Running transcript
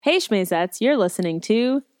Hey Schmazettes, you're listening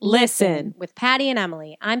to Listen with Patty and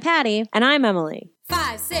Emily. I'm Patty. And I'm Emily.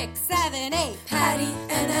 5, 6, 7, 8. Patty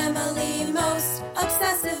and Emily most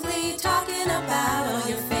obsessively talking about all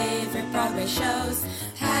your favorite Broadway shows.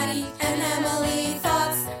 Patty and Emily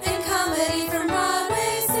thoughts and comedy from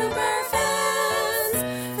Broadway super fans.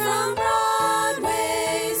 From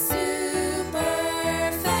Broadway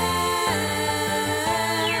super fans.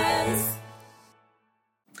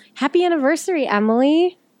 Happy anniversary,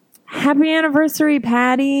 Emily. Happy anniversary,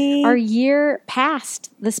 Patty. Our year passed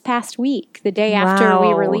this past week, the day after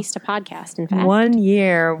we released a podcast, in fact. 1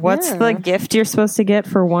 year. What's the gift you're supposed to get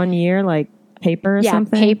for 1 year? Like paper or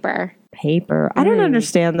something? Yeah, paper. Paper. I don't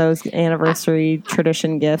understand those anniversary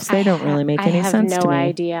tradition gifts. They don't really make any sense to me. I have no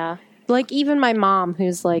idea. Like even my mom,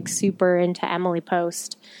 who's like super into Emily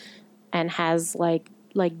Post and has like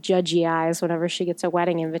judgy eyes whenever she gets a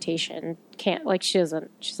wedding invitation, she doesn't.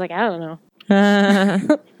 She's like, I don't know.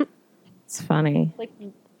 It's funny. Like,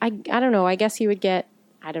 I don't know. I guess you would get,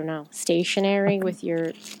 I don't know, stationery with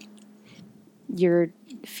your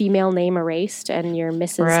female name erased and your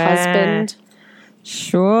Mrs. Husband.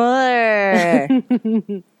 Sure.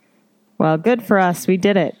 Well, good for us. We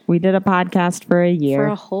did it. We did a podcast for a year. For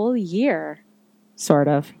a whole year. Sort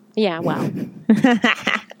of. Yeah, well.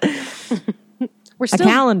 We're still, a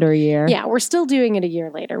calendar year. Yeah, we're still doing it a year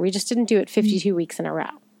later. We just didn't do it 52 weeks in a row.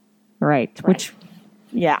 Right. Which,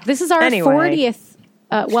 yeah. This is our 40th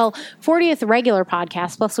 40th regular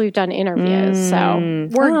podcast, plus we've done interviews, so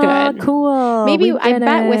we're good. Cool. Maybe, I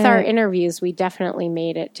bet with our interviews, we definitely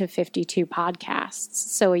made it to 52 podcasts,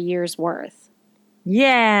 so a year's worth.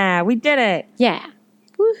 Yeah, we did it. Yeah.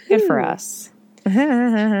 Woo-hoo. Good for us.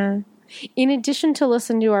 In addition to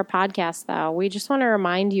listen to our podcast, though, we just want to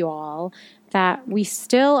remind you all that we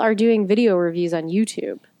still are doing video reviews on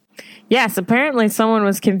YouTube. Yes, apparently someone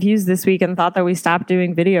was confused this week and thought that we stopped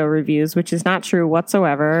doing video reviews, which is not true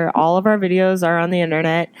whatsoever. All of our videos are on the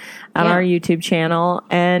internet, on our YouTube channel,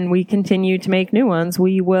 and we continue to make new ones.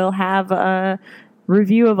 We will have a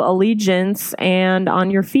review of Allegiance and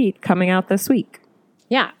On Your Feet coming out this week.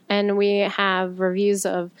 Yeah, and we have reviews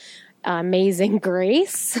of Amazing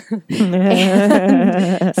Grace,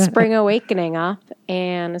 and Spring Awakening up,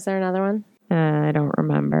 and is there another one? I don't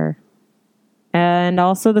remember. And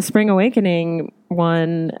also the Spring Awakening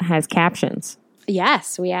one has captions.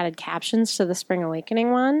 Yes, we added captions to the Spring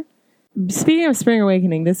Awakening one. Speaking of Spring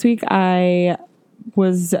Awakening, this week I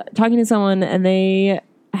was talking to someone and they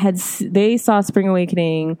saw Spring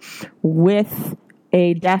Awakening with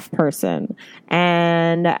a deaf person.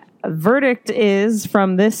 And verdict is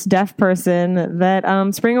from this deaf person that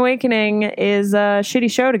Spring Awakening is a shitty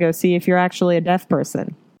show to go see if you're actually a deaf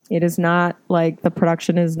person. It is not like the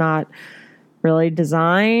production is not really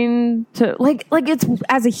designed to like it's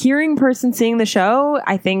as a hearing person seeing the show.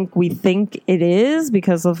 I think we think it is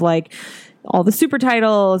because of like all the super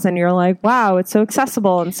titles and you're like, wow, it's so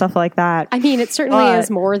accessible and stuff like that. I mean, it certainly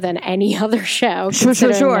is more than any other show.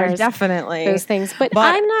 Sure, definitely those things. But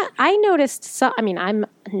I noticed. I'm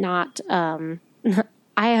not. I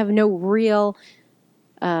have no real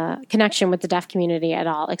connection with the deaf community at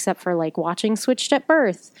all, except for like watching Switched at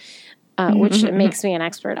Birth. Which makes me an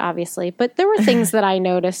expert, obviously. But there were things that I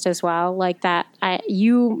noticed as well, like that.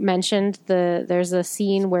 You mentioned there's a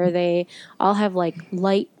scene where they all have like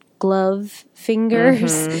light glove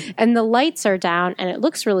fingers, and the lights are down, and it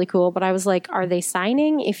looks really cool. But I was like, are they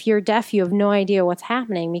signing? If you're deaf, you have no idea what's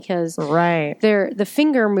happening because the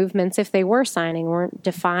finger movements, if they were signing, weren't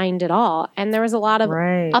defined at all. And there was a lot of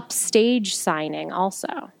upstage signing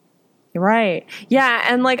also. Right. Yeah.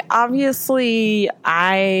 And like, obviously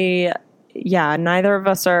neither of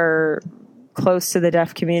us are close to the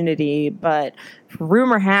deaf community, but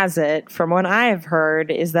rumor has it, from what I have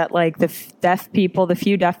heard, is that like the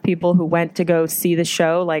few deaf people who went to go see the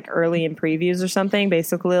show like early in previews or something,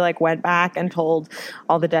 basically like went back and told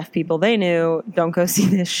all the deaf people they knew, don't go see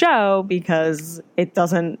this show because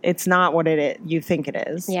it's not what you think it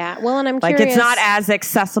is. Yeah. Well, and I'm curious, like, it's not as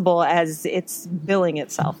accessible as it's billing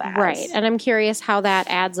itself as. Right. And I'm curious how that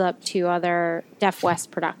adds up to other Deaf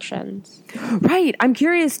West productions. Right. I'm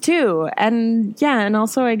curious too. And and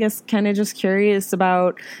also I guess kind of just curious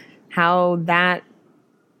about how that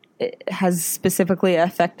has specifically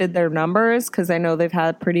affected their numbers, because I know they've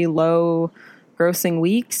had pretty low grossing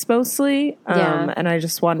weeks mostly. And I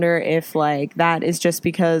just wonder if like that is just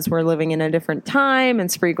because we're living in a different time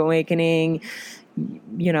and Spring Awakening,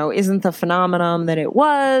 isn't the phenomenon that it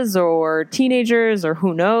was, or teenagers, or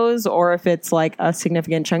who knows, or if it's like a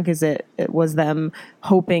significant chunk is it was them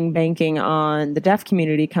banking on the deaf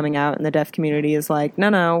community coming out, and the deaf community is like,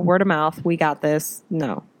 no, word of mouth, we got this.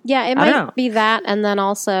 No, Yeah, it I don't know. might be that, and then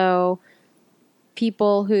also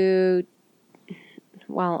people who,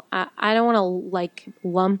 well, I don't want to like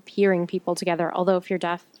lump hearing people together, although if you're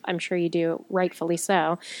deaf, I'm sure you do, rightfully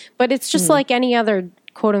so. But it's just like any other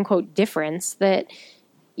quote unquote difference that,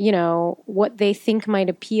 you know, what they think might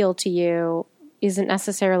appeal to you isn't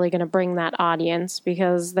necessarily going to bring that audience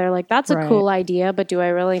because they're like, that's a Right. cool idea, but do I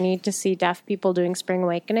really need to see deaf people doing Spring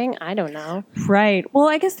Awakening? I don't know. Right. Well,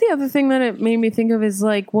 I guess the other thing that it made me think of is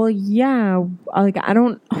like, well, yeah, like I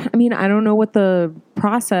don't know what the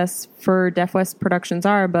process for Deaf West productions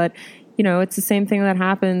are, but you know, it's the same thing that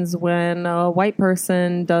happens when a white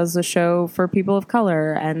person does a show for people of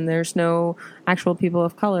color and there's no actual people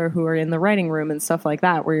of color who are in the writing room and stuff like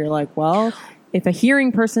that, where you're like, well, if a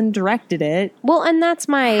hearing person directed it, Well, and that's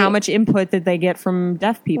my how much input did they get from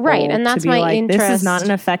deaf people? Right, and that's to be my like, this is interest not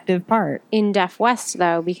an effective part. in Deaf West,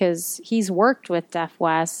 though, because he's worked with Deaf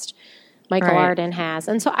West. Michael Right. Arden has.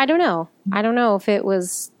 And so I don't know. I don't know if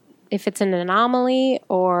it's an anomaly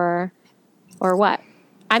or what.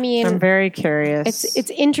 I mean, I'm very curious. it's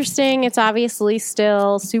interesting. It's obviously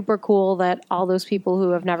still super cool that all those people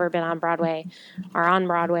who have never been on Broadway are on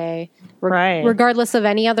Broadway, Right. regardless of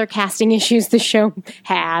any other casting issues the show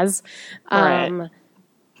has. Right.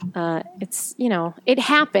 It's, you know, it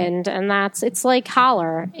happened, and it's like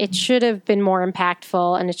Holler. It should have been more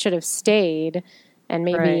impactful, and it should have stayed, and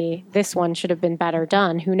maybe this one should have been better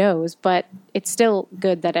done. Who knows? But it's still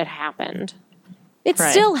good that it happened. It's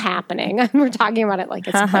Right. still happening. We're talking about it like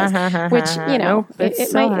it's close, which, you know, Nope, it's it's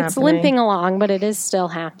still it's happening. limping along, but it is still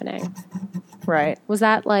happening. Right. Was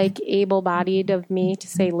that like able-bodied of me to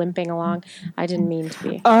say limping along? I didn't mean to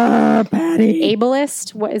be. Patty.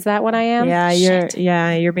 Ableist? What is that? What I am? Yeah, Shit.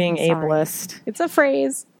 you're being Sorry. ableist. It's a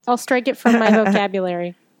phrase. I'll strike it from my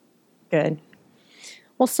vocabulary. Good.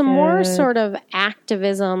 Well, some more sort of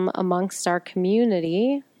activism amongst our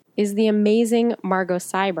community is the amazing Margot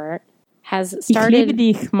Seibert has started. Ich liebe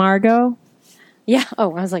dich, Margot. Yeah.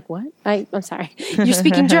 Oh, I was like, what? I'm sorry. You're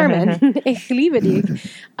speaking German. Ich liebe dich.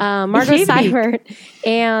 Margot Ich liebe dich. Seibert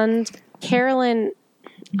and Carolyn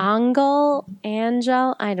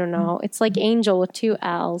Angel. I don't know. It's like Angel with 2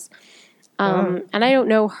 L's. And I don't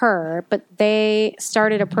know her, but they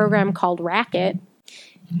started a program called Racket.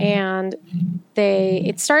 And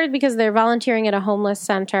it started because they're volunteering at a homeless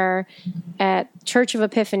center at Church of the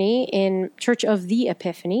Epiphany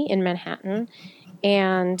in Manhattan.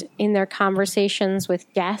 And in their conversations with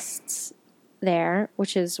guests there,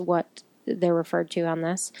 which is what they're referred to on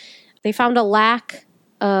this, they found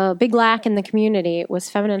a big lack in the community was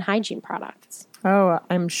feminine hygiene products. Oh,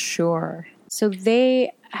 I'm sure. So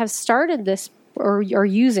they have started this or are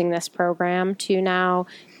using this program to now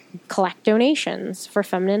collect donations for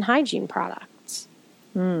feminine hygiene products.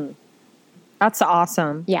 That's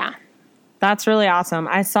awesome. Yeah. That's really awesome.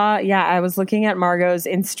 I was looking at Margot's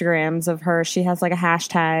Instagrams of her. She has like a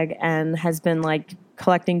hashtag and has been like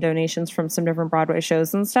collecting donations from some different Broadway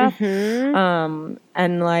shows and stuff. And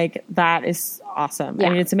like, that is awesome. Yeah. I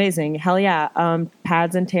mean, it's amazing. Hell yeah.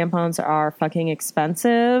 Pads and tampons are fucking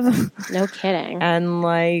expensive. No kidding. And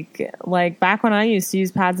like back when I used to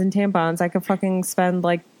use pads and tampons, I could fucking spend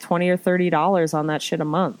like $20 or $30 on that shit a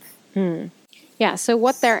month. Yeah, so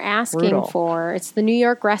what they're asking Brutal. for, it's the New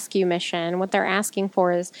York Rescue Mission. What they're asking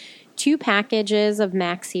for is 2 packages of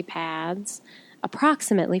maxi pads,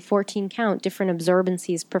 approximately 14 count, different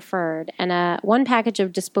absorbencies preferred, and 1 package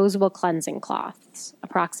of disposable cleansing cloths,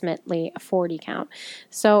 approximately a 40 count.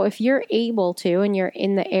 So if you're able to and you're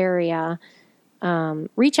in the area,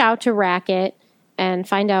 reach out to Racket and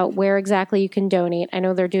find out where exactly you can donate. I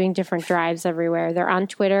know they're doing different drives everywhere. They're on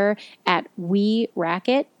Twitter at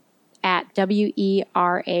WeRacket, at WERACKET,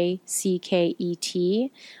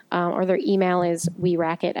 or their email is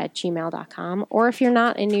weracket@gmail.com. Or if you're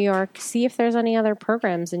not in New York, see if there's any other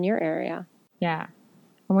programs in your area. Yeah.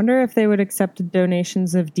 I wonder if they would accept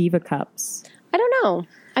donations of Diva Cups. I don't know.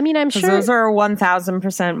 I mean, I'm Because sure. those are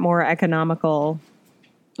 1,000% more economical.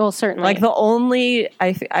 Well, certainly. Like the only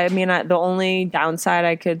downside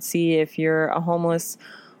I could see if you're a homeless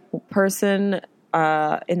person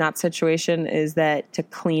in that situation is that to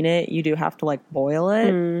clean it, you do have to like boil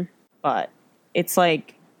it. But it's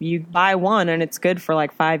like you buy one and it's good for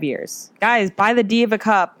like 5 years. Guys, buy the Diva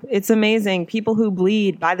Cup. It's amazing. People who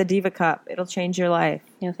bleed, buy the Diva Cup. It'll change your life.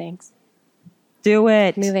 No thanks. Do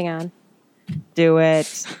it. Moving on. Do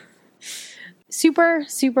it. Super,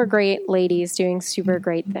 super great ladies doing super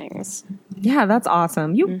great things. Yeah, that's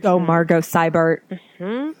awesome. You go, Margot Seibert.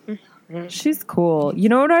 She's cool. You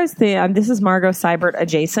know what I was thinking? This is Margot Seibert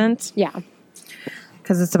adjacent Yeah.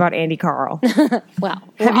 because it's about Andy Carl. Well,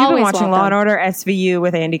 Have you been always watching welcome. Law & Order SVU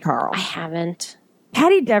with Andy Carl? I haven't.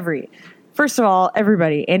 Patty Devry. First of all,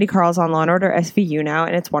 everybody, Andy Karl's on Law & Order SVU now,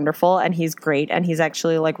 and it's wonderful, and he's great, and he's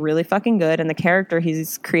actually, like, really fucking good, and the character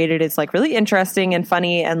he's created is, like, really interesting and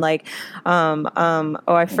funny, and, like,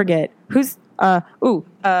 I forget. Who's,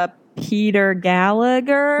 Peter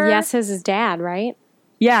Gallagher? Yes, his dad, right?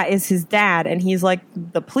 Yeah, is his dad, and he's like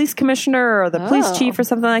the police commissioner or the police chief or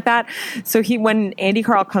something like that. So when Andy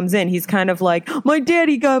Karl comes in, he's kind of like, my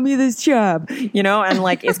daddy got me this job, and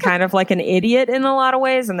like is kind of like an idiot in a lot of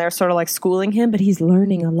ways, and they're sort of like schooling him, but he's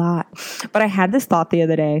learning a lot. But I had this thought the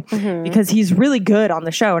other day because he's really good on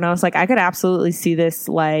the show, and I was like, I could absolutely see this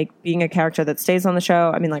like being a character that stays on the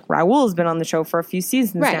show. I mean, like Raoul has been on the show for a few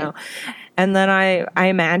seasons now. And then I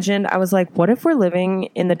imagined, I was like, what if we're living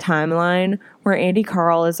in the timeline where Andy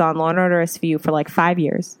Karl is on Law & Order SVU for like 5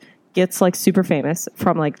 years, gets like super famous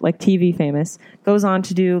from like TV famous, goes on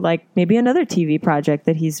to do like maybe another TV project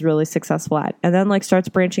that he's really successful at, and then like starts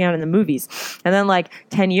branching out in the movies. And then like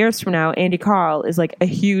 10 years from now, Andy Karl is like a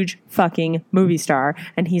huge fucking movie star,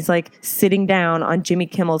 and he's like sitting down on Jimmy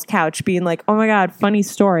Kimmel's couch being like, oh my God, funny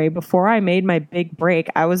story. Before I made my big break,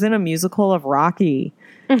 I was in a musical of Rocky.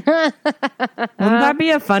 Wouldn't that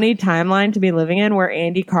be a funny timeline to be living in, where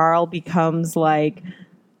Andy Karl becomes like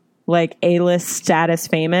A-list status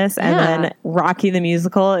famous, and then Rocky the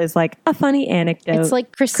musical is like a funny anecdote. It's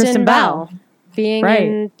like Kristen Bell being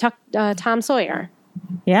in Tom Sawyer.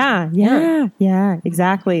 Yeah,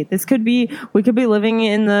 exactly. We could be living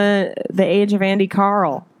in the age of Andy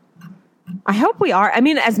Karl. I hope we are. I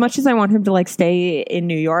mean, as much as I want him to like stay in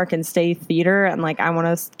New York and stay theater, and like I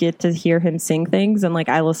want to get to hear him sing things, and like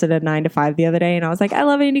I listened to 9 to 5 the other day, and I was like, I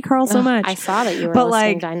love Andy Karl so much. I saw that you were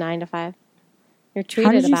listening to 9 to 5. You tweeted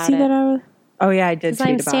how did you about see it. That? Oh yeah, I did. Because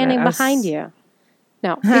I'm standing behind you.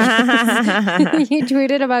 No, you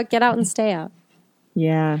tweeted about Get Out and Stay Out.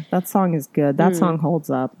 Yeah, that song is good. That song holds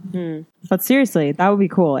up. But seriously, that would be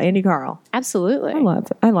cool. Andy Karl. Absolutely.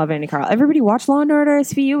 I love Andy Karl. Everybody watch Law & Order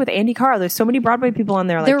SVU with Andy Karl. There's so many Broadway people on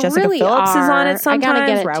there. Like there Jessica really Phillips is on it sometimes. I gotta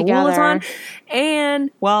get it Raoul together. is on.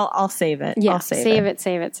 And, well, I'll save it. Yeah, I'll save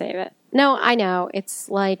it. No, I know. It's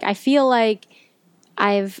like, I feel like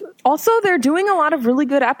Also, they're doing a lot of really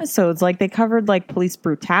good episodes. Like, they covered, like, police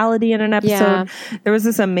brutality in an episode. Yeah. There was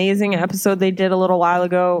this amazing episode they did a little while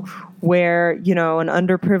ago where, an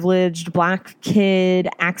underprivileged black kid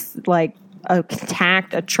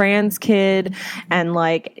attacked a trans kid and,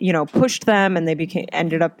 like, pushed them, and they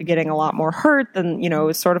ended up getting a lot more hurt than, it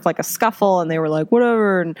was sort of like a scuffle, and they were like,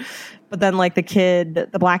 whatever. But then, like, the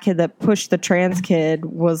black kid that pushed the trans kid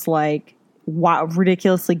was, like,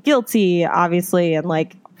 ridiculously guilty, obviously, and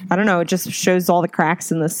like I don't know, it just shows all the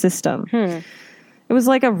cracks in the system. It was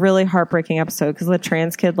like a really heartbreaking episode because the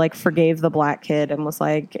trans kid like forgave the black kid and was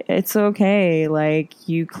like, it's okay, like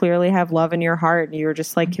you clearly have love in your heart and you were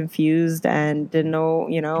just like confused and didn't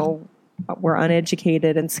know, we're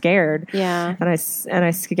uneducated and scared. Yeah. And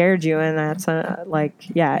I scared you, and that's everybody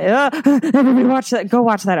watch that. Go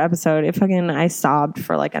watch that episode. I sobbed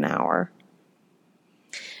for like an hour.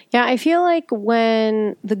 Yeah, I feel like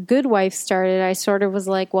when The Good Wife started, I sort of was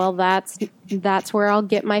like, well, that's where I'll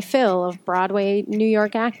get my fill of Broadway New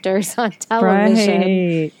York actors on television.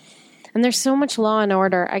 Right. And there's so much Law and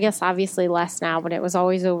Order. I guess obviously less now, but it was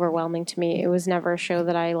always overwhelming to me. It was never a show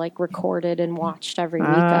that I like recorded and watched every week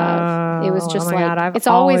of. It was just I've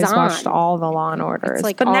always on. Watched all the Law and Orders. It's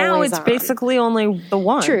like but now it's on. Basically only the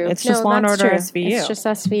one. True. It's just Law and Order true. SVU. It's just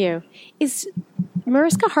SVU. Is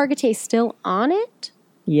Mariska Hargitay still on it?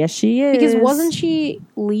 Yes, she is. Because wasn't she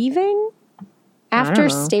leaving after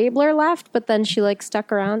Stabler left, but then she like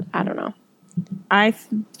stuck around? I don't know.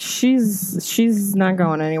 She's not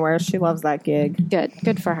going anywhere. She loves that gig.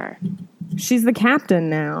 Good for her. She's the captain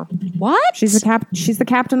now. What? She's the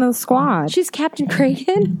captain of the squad. She's Captain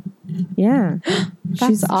Cragen? Yeah.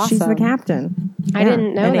 That's awesome. She's the captain. I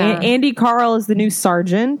didn't know that. Andy Karl is the new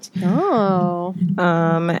sergeant. Oh.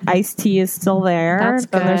 Ice-T is still there. That's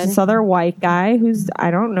then good. there's this other white guy I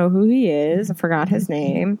don't know who he is. I forgot his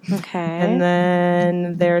name. Okay. And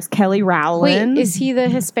then there's Kelly Rowland. Wait, is he the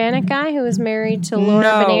Hispanic guy who is married to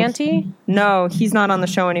Laura Benanti? No, he's not on the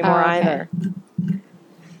show anymore either.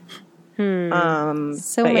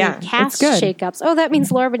 So many cast shakeups. Oh, that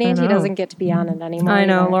means Laura Benanti doesn't get to be on it anymore. I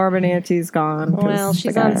know. either. Laura Benanti's gone. Well,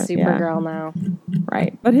 she's on Supergirl now.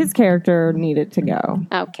 Right. But his character needed to go.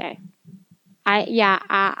 Okay.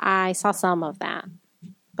 I saw some of that.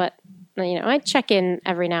 But, I check in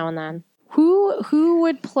every now and then. Who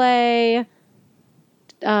would play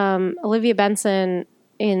Olivia Benson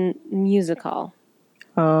in musical?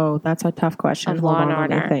 Oh, that's a tough question. Of Law and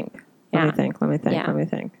Order. Let me think. Yeah. Let me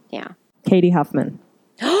think. Yeah. Katie Huffman.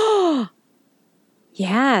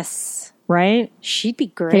 Yes. right? She'd be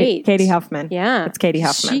great. Katie Huffman. Yeah. It's Katie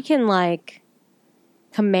Huffman. She can like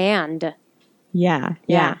command. Yeah.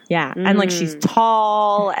 Mm-hmm. And like she's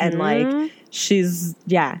tall and like she's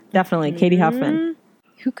definitely Katie Huffman.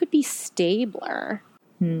 Who could be Stabler?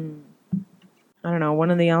 I don't know, one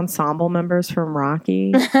of the ensemble members from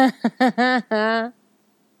Rocky.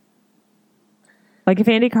 Like if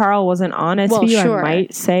Andy Karl wasn't on SVU, sure. I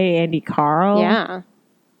might say Andy Karl. Yeah.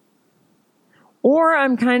 Or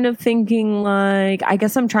I'm kind of thinking like, I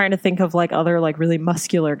guess I'm trying to think of like other like really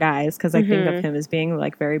muscular guys because I think of him as being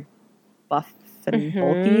like very buff and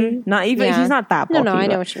bulky. Not even, he's not that bulky. No, I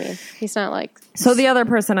know but- what you mean. He's not like... So the other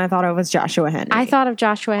person I thought of was Joshua Henry. I thought of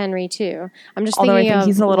Joshua Henry too. I'm just Although I thinking think of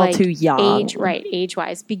he's a little like, too young.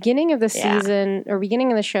 age-wise. Beginning of the season, or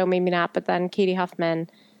beginning of the show, maybe not, but then Katie Huffman,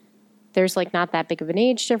 there's like not that big of an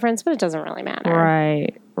age difference, but it doesn't really matter.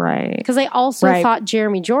 Right. Because I also thought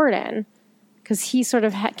Jeremy Jordan, because he sort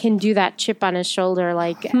of can do that chip on his shoulder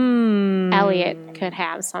like Elliot could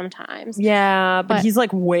have sometimes. Yeah, but he's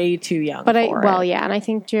like way too young. But for it. and I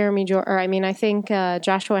think I think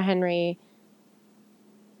Joshua Henry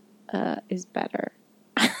is better.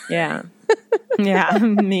 Yeah. Yeah,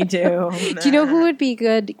 me too. Do you know who would be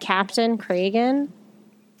good? Captain Kragen?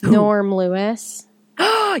 Norm Lewis.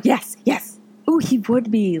 Yes. Ooh, he would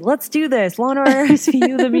be. Let's do this. Law & Order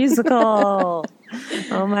SVU the musical.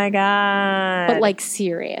 Oh my God. But like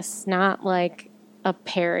serious, not like a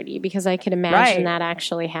parody, because I could imagine that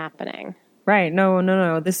actually happening. Right.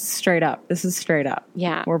 No. This is straight up.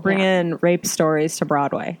 Yeah. We're bringing rape stories to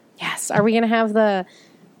Broadway. Yes. Are we going to have the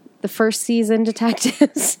first season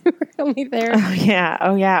detectives who are only there? Oh,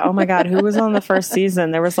 yeah. Oh my God. Who was on the first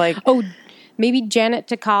season? There was like... Maybe Janet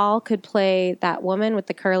Takal could play that woman with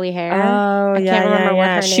the curly hair. Oh, I can't remember what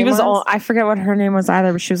her name was. I forget what her name was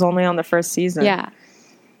either, but she was only on the first season. Yeah.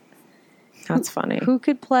 That's funny. Who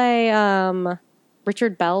could play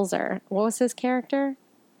Richard Belzer? What was his character?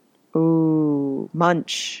 Ooh,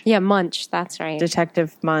 Munch. Yeah, Munch. That's right.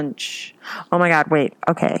 Detective Munch. Oh my God. Wait.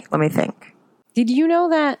 Okay. Let me think. Did you know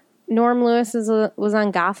that Norm Lewis was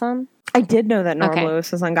on Gotham? I did know that Norm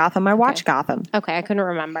Lewis was on Gotham. I watched Gotham. Okay, I couldn't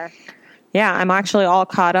remember. Yeah, I'm actually all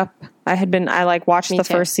caught up. I watched the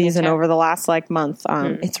first season over the last like month.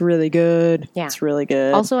 It's really good. Yeah. It's really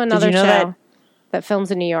good. Also another Did you know show that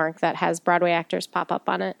films in New York that has Broadway actors pop up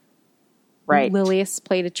on it. Right. Lilius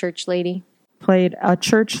played a church lady. Played a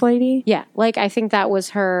church lady? Yeah, like I think that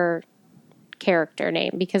was her character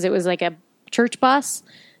name because it was like a church bus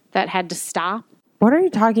that had to stop. What are you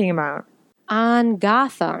talking about? On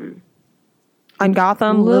Gotham. On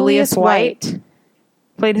Gotham, Lilius White.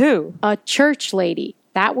 Played who? A church lady.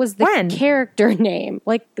 That was the character name.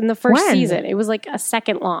 Like in the first season. It was like a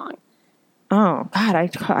second long. Oh, God,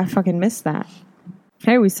 I fucking missed that.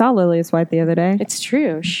 Hey, we saw Lilius White the other day. It's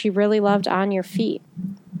true. She really loved On Your Feet.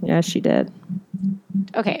 Yeah, she did.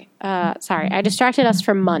 Okay. Sorry. I distracted us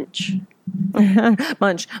from Munch.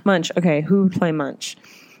 Munch. Okay, who would play Munch?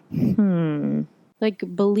 Like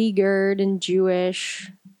beleaguered and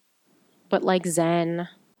Jewish, but like Zen.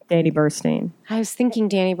 Danny Burstein. I was thinking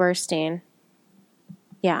Danny Burstein.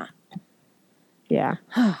 Yeah. Yeah.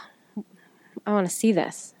 I want to see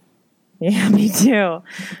this. Yeah, me too.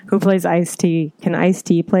 Who plays Ice-T? Can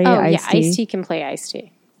Ice-T play Ice-T? Yeah, Ice-T can play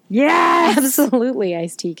Ice-T. Yes! Absolutely,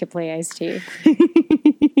 Ice-T can play Ice-T.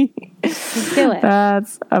 Kill it.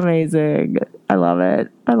 That's amazing. I love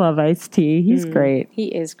it. I love Ice-T. He's great. He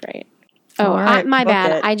is great. All right, my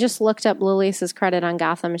bad. it. I just looked up Lilius's credit on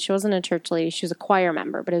Gotham. She wasn't a church lady. She was a choir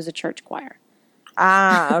member, but it was a church choir.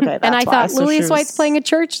 Ah, okay. And I thought so Lilius White's playing a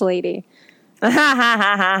church lady.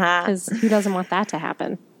 I Because who doesn't want that to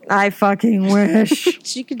happen? fucking wish.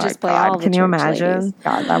 She could just play all the Can you church imagine? ladies.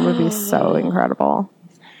 God, that would be so incredible.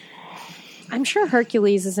 I'm sure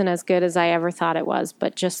Hercules isn't as good as I ever thought it was,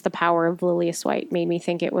 but just the power of Lilius White made me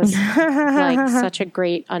think it was like such a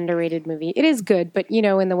great underrated movie. It is good, but you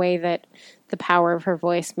know, in the way that the power of her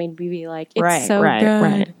voice made me be like, it's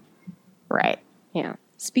good. Right. Yeah.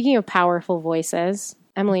 Speaking of powerful voices,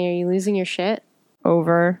 Emily, are you losing your shit?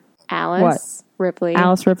 Over Alice Ripley.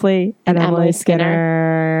 Alice Ripley and Emily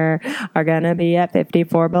Skinner are going to be at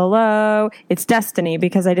 54 Below. It's destiny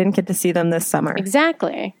because I didn't get to see them this summer.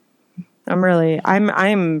 Exactly. I'm really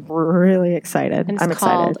excited. And it's I'm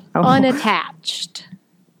called excited. Oh. Unattached.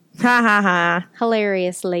 Ha ha ha.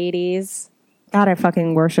 Hilarious ladies. God, I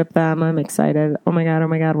fucking worship them. I'm excited. Oh my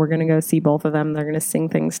God. We're going to go see both of them. They're going to sing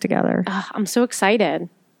things together. Ugh, I'm so excited.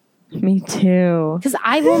 Me too. Because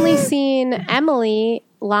I've only seen Emily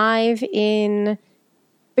live in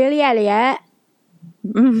Billy Elliot.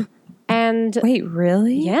 And Wait,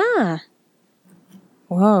 really? yeah.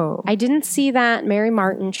 Whoa. I didn't see that Mary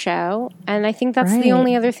Martin show, and I think that's Right. the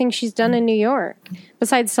only other thing she's done in New York,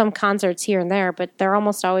 besides some concerts here and there, but they're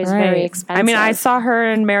almost always very expensive. I mean, I saw her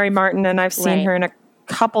in Mary Martin, and I've seen Right. her in a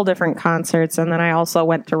couple different concerts, and then I also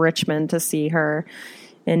went to Richmond to see her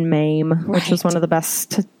in MAME, which was Right. one of the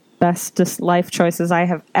best life choices I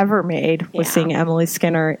have ever made, was Yeah. seeing Emily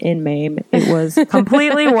Skinner in MAME. It was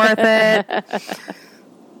completely worth it.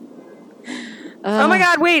 Oh my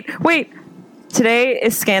God, wait. Today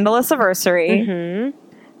is Scandalous Anniversary.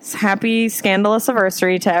 Mm-hmm. Happy Scandalous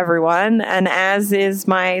Anniversary to everyone. And as is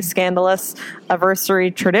my Scandalous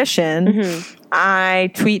Anniversary tradition, Mm-hmm. I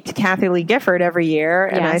tweet to Kathy Lee Gifford every year,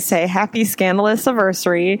 and I Yes. say, Happy Scandalous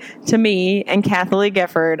Anniversary to me and Kathy Lee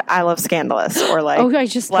Gifford. I love Scandalous, or like,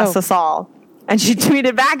 bless us all. And she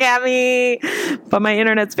tweeted back at me, but my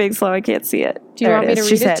internet's being slow. I can't see it. Do you There want me is. to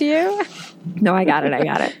She read said, it to you? No, I got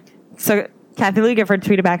it. So Kathy Lee Gifford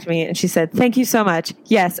tweeted back to me, and she said, thank you so much.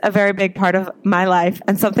 Yes, a very big part of my life,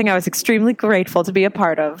 and something I was extremely grateful to be a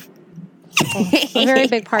part of. A very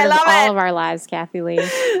big part I of love all it. of our lives, Kathy Lee.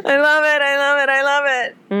 I love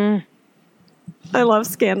it. Mm, I love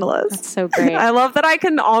Scandalous. that's so great. I love that I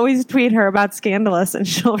can always tweet her about Scandalous and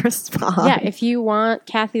she'll respond. Yeah, if you want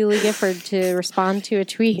Kathy Lee Gifford to respond to a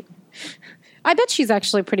tweet, I bet she's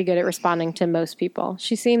actually pretty good at responding to most people.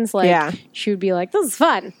 She seems like Yeah. she would be like, this is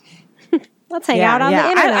fun. Let's hang out on the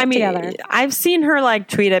internet I mean, together. I've seen her like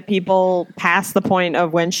tweet at people past the point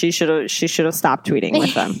of when she should have stopped tweeting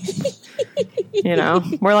with them. You know,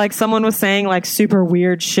 where like someone was saying like super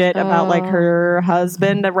weird shit about like her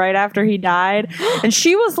husband right after he died, and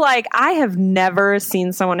she was like, I have never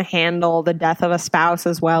seen someone handle the death of a spouse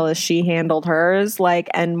as well as she handled hers. Like,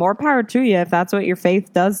 and more power to you if that's what your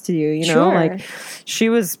faith does to you. You know, Sure. like she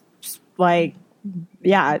was like,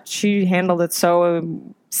 yeah, she handled it so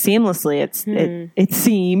seamlessly. It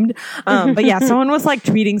seemed, but yeah, someone was like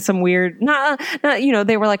tweeting some weird, not you know,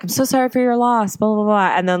 they were like, I'm so sorry for your loss, blah blah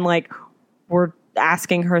blah, and then like we're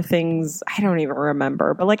asking her things I don't even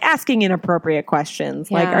remember, but like asking inappropriate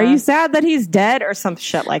questions, like, Yeah. are you sad that he's dead or some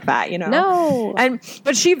shit like that, you know? No.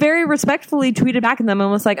 But she very respectfully tweeted back at them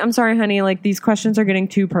and was like, I'm sorry, honey, like these questions are getting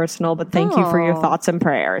too personal, but thank you for your Oh. thoughts and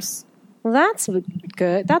prayers. Well, that's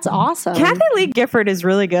good. That's awesome. Kathy Lee Gifford is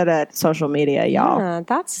really good at social media, y'all. Yeah,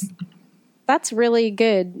 that's really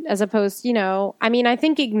good. As opposed, you know, I mean, I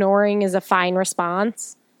think ignoring is a fine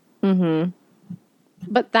response. Mm-hmm.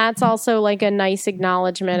 But that's also like a nice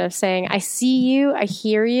acknowledgement of saying, I see you, I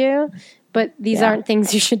hear you, but these aren't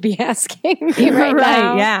things you should be asking me right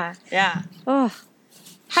now. Yeah. Ugh.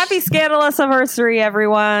 Happy Scandalous Anniversary,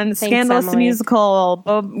 everyone. Scandalous the Emily. musical.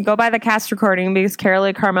 Go buy the cast recording because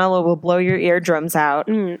Carolee Carmello will blow your eardrums out.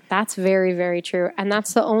 That's very, very true. And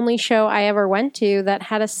that's the only show I ever went to that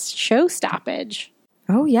had a show stoppage.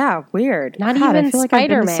 Oh, yeah. Weird. Not God, even I feel like I've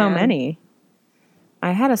been to so Spider-Man. many.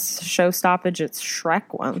 I had a show stoppage at Shrek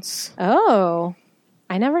once. Oh,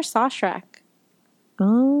 I never saw Shrek.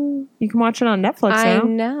 Oh, you can watch it on Netflix I now.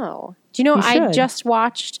 know. Do you know, You I should. just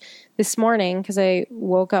watched this morning because I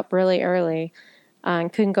woke up really early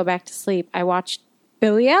and couldn't go back to sleep. I watched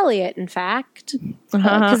Billy Elliot, in fact,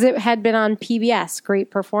 because it had been on PBS. Great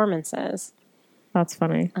performances. That's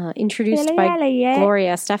funny. Introduced Billy by Elliot.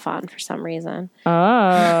 Gloria Estefan for some reason.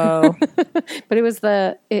 Oh. But it was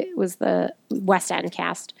the West End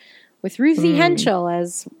cast with Ruthie Henschel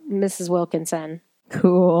as Mrs. Wilkinson.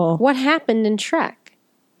 Cool. What happened in Shrek?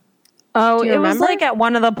 Oh, Do you it was remember? like at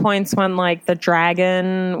one of the points when like the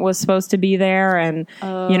dragon was supposed to be there, and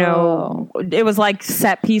you know, it was like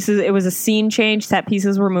set pieces. It was a scene change. Set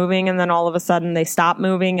pieces were moving, and then all of a sudden they stopped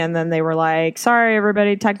moving, and then they were like, "Sorry,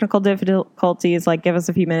 everybody, technical difficulties. Like, give us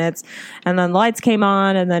a few minutes." And then the lights came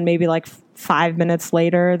on, and then maybe like 5 minutes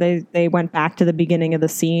later, they went back to the beginning of the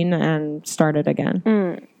scene and started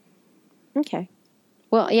again. Okay.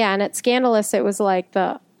 Well, yeah, and at Scandalous, it was like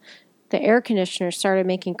the air conditioner started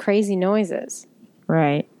making crazy noises.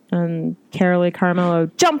 Right. And Carolee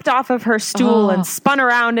Carmello jumped off of her stool and spun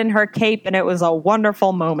around in her cape, and it was a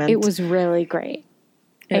wonderful moment. It was really great.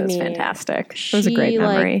 It was fantastic. It was a great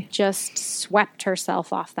memory. Like, just swept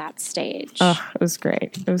herself off that stage. Oh, it was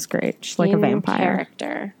great. It was great. She's like a In vampire.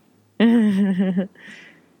 character.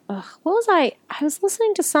 What was I was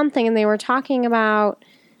listening to something, and they were talking about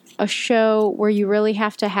a show where you really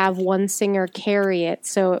have to have one singer carry it,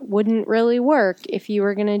 so it wouldn't really work if you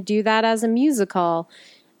were going to do that as a musical.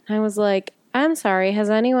 And I was like, I'm sorry, has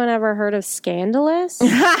anyone ever heard of Scandalous?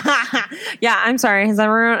 Yeah, I'm sorry. Has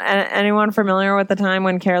anyone familiar with the time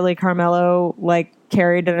when Carolee Carmello like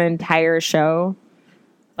carried an entire show,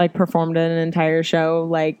 like performed an entire show,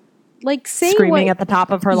 like Like, say screaming what, at the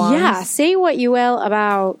top of her lungs? Yeah, say what you will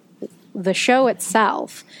about the show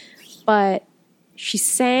itself, but she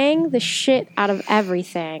sang the shit out of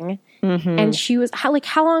everything. And she was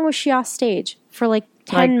how long was she off stage? For like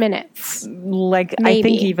 10 minutes. Like, Maybe. I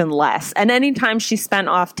think even less. And anytime she spent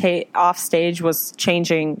off stage was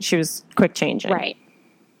changing. She was quick changing. Right.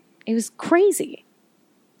 It was crazy.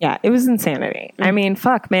 Yeah, it was insanity. I mean,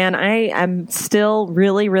 fuck, man. I am still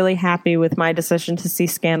really, really happy with my decision to see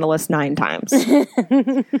Scandalous 9 times.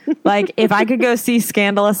 Like, if I could go see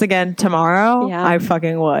Scandalous again tomorrow, Yeah. I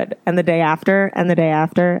fucking would. And the day after, and the day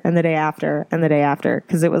after, and the day after, and the day after.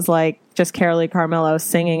 Because it was like just Carolee Carmello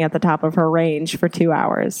singing at the top of her range for 2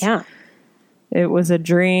 hours. Yeah. It was a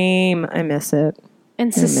dream. I miss it. And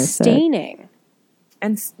miss it. sustaining.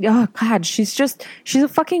 And oh god, she's a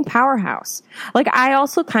fucking powerhouse. Like, I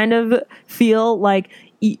also kind of feel like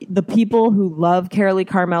the people who love Carolee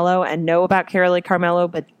Carmello and know about Carolee Carmello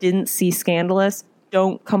but didn't see Scandalous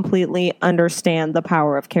don't completely understand the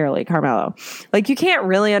power of Carolee Carmello. Like, you can't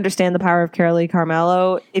really understand the power of Carolee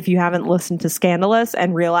Carmello if you haven't listened to Scandalous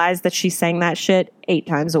and realized that she sang that shit 8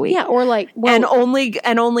 times a week. Yeah, or like, well, and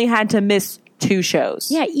only had to miss 2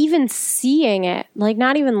 shows. yeah, even seeing it, like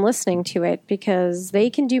not even listening to it, because they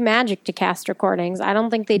can do magic to cast recordings. I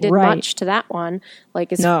don't think they did Right. much to that one.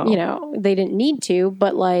 Like, it's, No. you know, they didn't need to,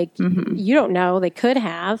 but like, you don't know, they could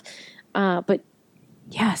have. But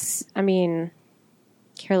yes, I mean,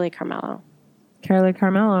 Carolee Carmello. Carolee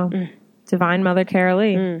Carmello. Divine Mother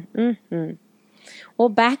Carolee. Well,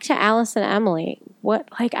 back to Alice and Emily. What,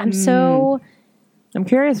 like, I'm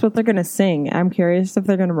curious what they're going to sing. I'm curious if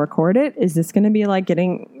they're going to record it. Is this going to be like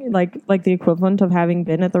getting like the equivalent of having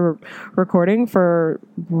been at the recording for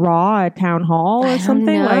Raw at Town Hall or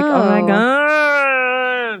something? know. Like, oh my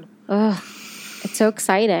god. ugh, it's so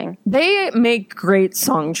exciting. They make great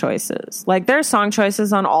song choices. Like, their song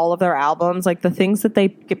choices on all of their albums, like the things that they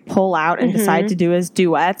pull out and decide to do as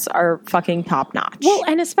duets are fucking top notch. Well,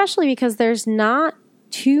 and especially because there's not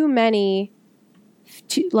too many,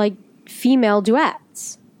 like, female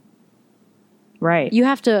duets. Right. You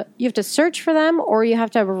have to search for them, or you have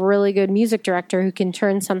to have a really good music director who can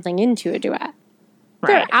turn something into a duet.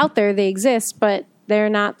 They're Right. out there, they exist, but they're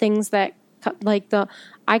not things that like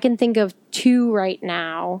I can think of 2 right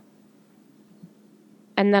now,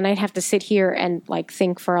 and then I'd have to sit here and like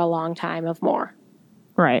think for a long time of more.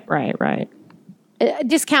 Right.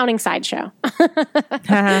 Discounting Sideshow.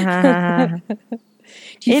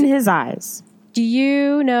 In his eyes. Do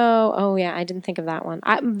you know? Oh, yeah, I didn't think of that one.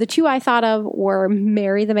 The 2 I thought of were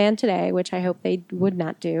Marry the Man Today, which I hope they would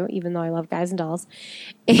not do, even though I love Guys and Dolls.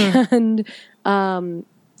 And I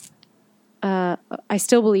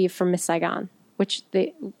Still Believe from Miss Saigon, which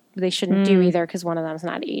they shouldn't do either because one of them's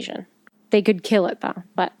not Asian. They could kill it, though,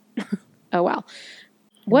 but oh well.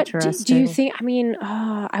 What do you Interesting. think? I mean,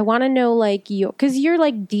 I want to know, like, because you're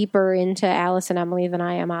like deeper into Alice and Emily than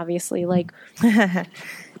I am, obviously. Like,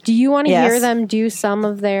 do you want to Yes. hear them do some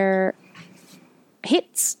of their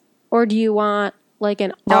hits, or do you want like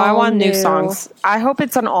an No, I want all-new new songs. I hope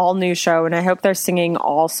it's an all new show, and I hope they're singing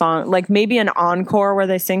all songs. Like, maybe an encore where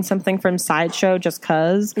they sing something from Sideshow just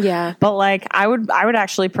cause. Yeah. But like, I would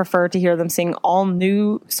actually prefer to hear them sing all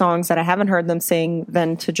new songs that I haven't heard them sing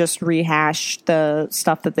than to just rehash the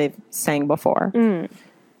stuff that they've sang before.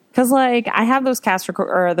 Because like, I have those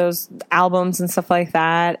or those albums and stuff like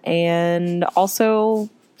that, and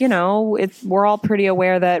also, you know, we're all pretty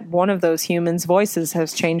aware that one of those humans' voices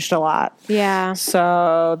has changed a lot. Yeah,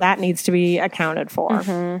 So that needs to be accounted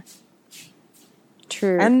for.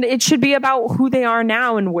 true. And it should be about who they are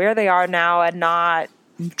now and where they are now, and not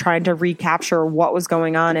trying to recapture what was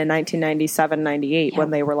going on in 1997, 98 when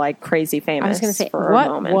they were like crazy famous. I was going to say, for a what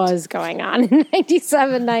moment. was going on in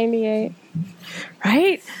 97, 98?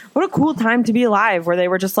 Right? What a cool time to be alive, where they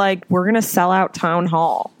were just like, we're going to sell out Town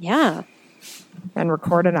Hall Yeah, and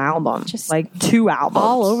record an album. Just like 2 albums.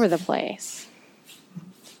 all over the place.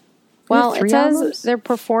 Well, it 3 says albums? they're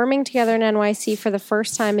performing together in NYC for the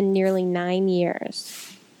first time in nearly 9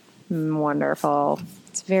 years. Wonderful.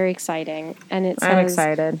 It's very exciting. And it says I'm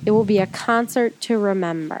excited. it will be a concert to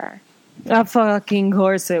remember. Of fucking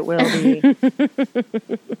course it will be.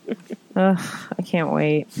 Ugh, I can't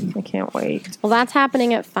wait. Well, that's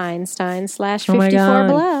happening at Feinstein / Oh my 54 God.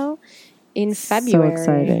 Below in February. So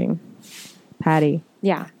exciting. Patty,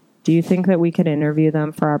 Yeah. do you think that we could interview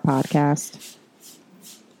them for our podcast?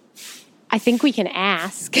 I think we can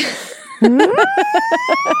ask.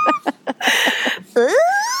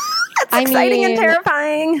 That's exciting and mean-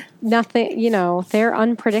 terrifying. Nothing, you know, they're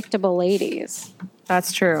unpredictable ladies.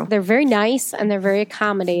 That's true. They're very nice and they're very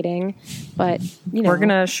accommodating, but, you know. We're going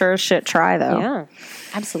to sure as shit try, though. Yeah,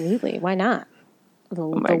 absolutely. Why not? The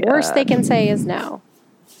my worst God. they can say is no.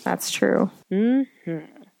 That's true.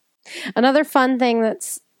 Another fun thing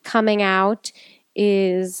that's coming out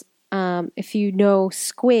is if you know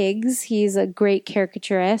Squigs, he's a great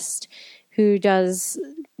caricaturist who does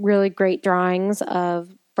really great drawings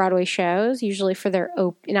of Broadway shows, usually for their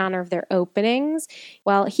in honor of their openings.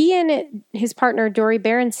 Well, he and his partner Dory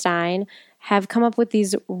Berenstein have come up with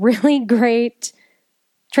these really great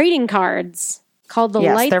trading cards called the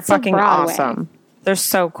Lights they're of fucking Broadway. awesome. They're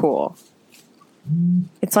so cool.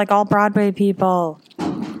 It's like all Broadway people.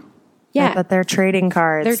 Yeah. But they're trading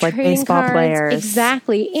cards, They're like trading baseball cards, players.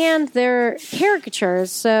 Exactly. And they're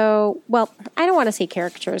caricatures. So, well, I don't want to say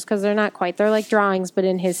caricatures because they're not quite. They're like drawings, but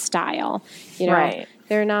in his style. You know, Right.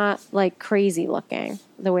 They're not like crazy looking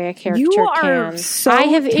the way a caricature You are can. so I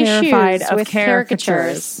have terrified issues of with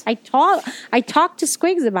caricatures. I talked to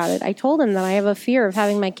Squigs about it. I told him that I have a fear of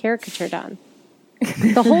having my caricature done.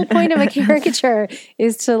 The whole point of a caricature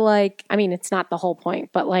is to like, I mean, it's not the whole point,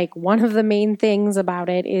 but like one of the main things about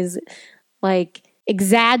it is like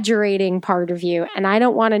exaggerating part of you. And I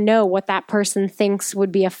don't want to know what that person thinks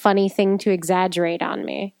would be a funny thing to exaggerate on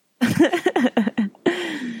me.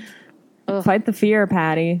 Fight the fear,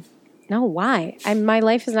 Patty. No, why? My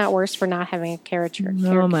life is not worse for not having a caricature.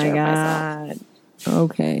 Oh my of myself. God.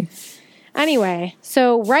 Okay. Anyway,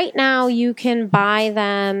 so right now you can buy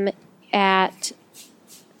them at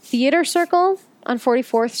Theater Circle on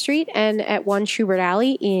 44th Street and at 1 Schubert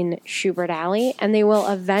Alley in Schubert Alley, and they will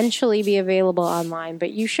eventually be available online, but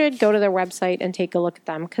you should go to their website and take a look at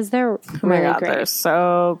them because they're Oh my really God, great. they're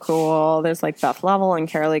so cool. There's like Beth Level and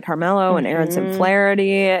Carolee Carmelo and Aronson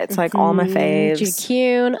Flaherty. It's like all my faves. Judy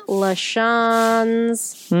Kuhn,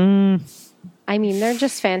 LaShans. I mean, they're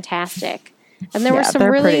just fantastic. And there were some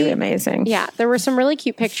they're really pretty amazing. Yeah, there were some really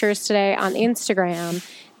cute pictures today on Instagram.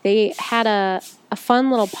 They had a fun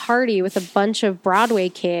little party with a bunch of Broadway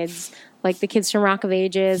kids, like the kids from Rock of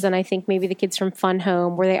Ages and I think maybe the kids from Fun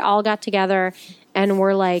Home, where they all got together and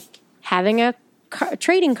were like having a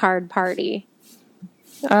trading card party.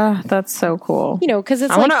 That's so cool. You know, because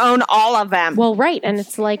it's I want to own all of them. well, right, and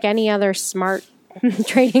it's like any other smart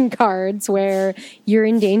trading cards where you're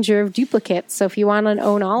in danger of duplicates. So if you want to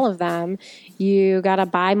own all of them, you got to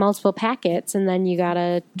buy multiple packets and then you got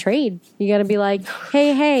to trade. You got to be like,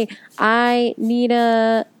 hey, I need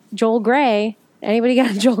a Joel Grey. Anybody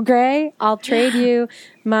got a Joel Grey? I'll trade you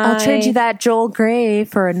that Joel Grey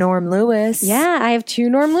for a Norm Lewis. Yeah, I have 2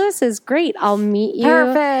 Norm Lewises. Great. I'll meet you.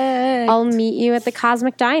 Perfect. I'll meet you at the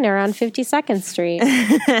Cosmic Diner on 52nd Street.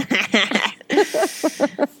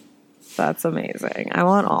 That's amazing. I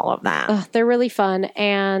want all of that. Ugh, they're really fun.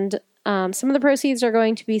 And some of the proceeds are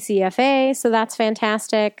going to be CFA, so that's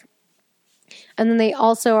fantastic. And then they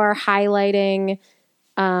also are highlighting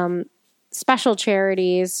special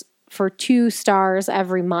charities for 2 stars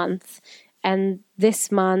every month. And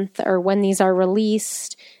this month, or when these are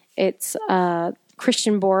released, it's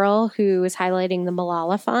Christian Borle, who is highlighting the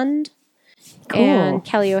Malala Fund, Cool. and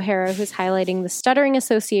Kelly O'Hara, who's highlighting the Stuttering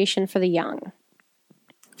Association for the Young.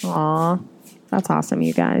 Aw, that's awesome,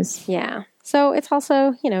 you guys. Yeah. So it's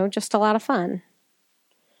also, you know, just a lot of fun.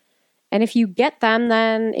 And if you get them,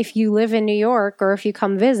 then if you live in New York or if you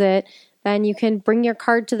come visit, then you can bring your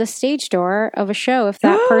card to the stage door of a show if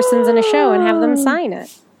that person's in a show and have them sign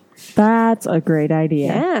it. That's a great idea.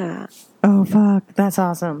 Yeah. Oh, fuck. That's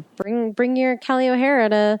awesome. Bring your Kelly O'Hara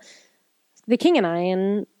to The King and I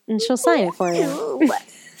and she'll sign it for you.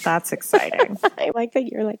 That's exciting. I like that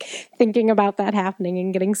you're like thinking about that happening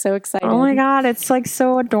and getting so excited. Oh my God, it's like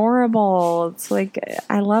so adorable. It's like,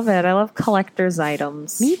 I love it. I love collector's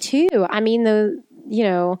items. Me too. I mean, the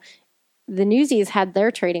Newsies had their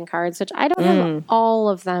trading cards, which I don't have all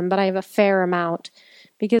of them, but I have a fair amount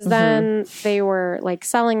because then they were like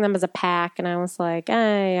selling them as a pack, and I was like,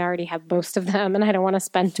 I already have most of them, and I don't want to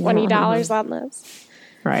spend $20 on this.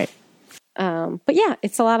 Right. But yeah,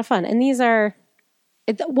 it's a lot of fun, and these are.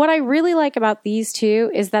 What I really like about these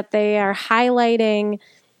two is that they are highlighting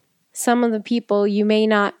some of the people you may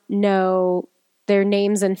not know their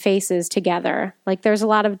names and faces together. Like there's a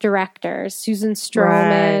lot of directors, Susan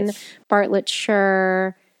Stroman, Right. Bartlett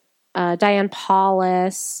Sher, Diane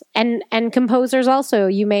Paulus, and composers also.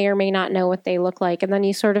 You may or may not know what they look like. And then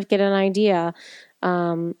you sort of get an idea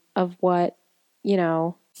of what,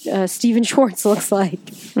 Stephen Schwartz looks like.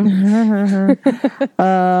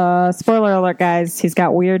 Spoiler alert, guys. He's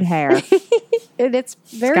got weird hair. And it's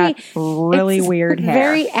really weird hair.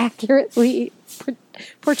 Very accurately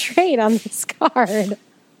portrayed on this card.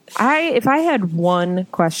 If I had one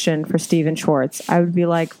question for Stephen Schwartz, I would be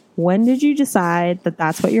like, when did you decide that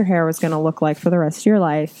that's what your hair was going to look like for the rest of your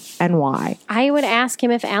life, and why? I would ask him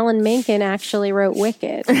if Alan Menken actually wrote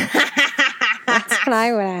Wicked. That's what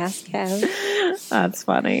I would ask him. That's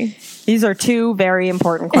funny. These are two very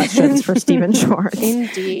important questions for Stephen Schwartz.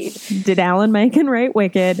 Indeed. Did Alan Menken write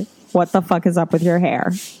Wicked? What the fuck is up with your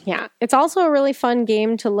hair? Yeah. It's also a really fun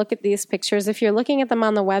game to look at these pictures. If you're looking at them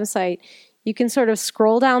on the website, you can sort of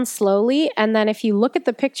scroll down slowly, and then if you look at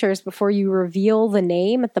the pictures before you reveal the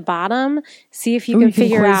name at the bottom, see if you can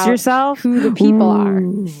figure quiz out yourself? who the people are.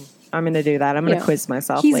 I'm going to do that. I'm going to quiz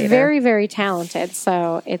myself He's later. very, very talented,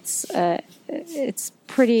 so it's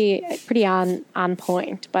pretty on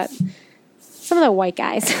point. But some of the white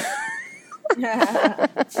guys,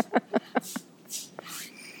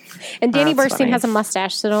 and Danny That's Burstein funny. has a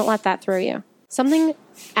mustache, so don't let that throw you. Something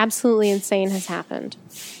absolutely insane has happened.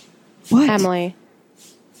 What? Emily,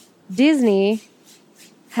 Disney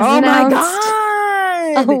has Oh my announced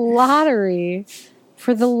God! a lottery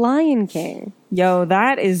for the Lion King. Yo,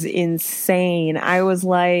 that is insane. I was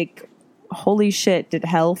like, holy shit, did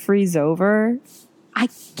hell freeze over?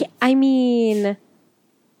 I mean,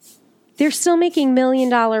 they're still making $1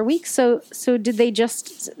 million weeks. So did they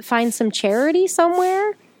just find some charity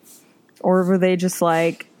somewhere? Or were they just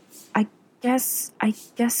like, I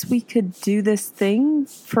guess we could do this thing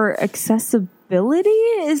for accessibility?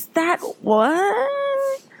 Is that what?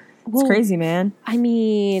 It's crazy, man. I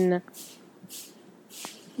mean,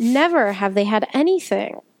 never have they had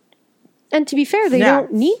anything. And to be fair, they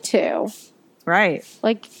don't need to. Right.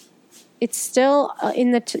 Like, it's still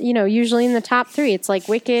in the, usually in the top 3. It's like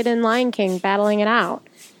Wicked and Lion King battling it out.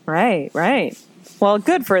 Right. Well,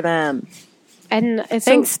 good for them. And it's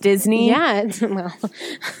Thanks, Disney. Yeah,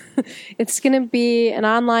 it's going to be an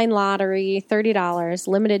online lottery, $30,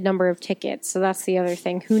 limited number of tickets. So that's the other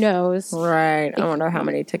thing. Who knows? Right. I wonder how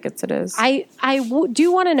many tickets it is. I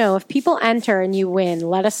do want to know if people enter and you win,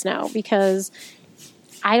 let us know, because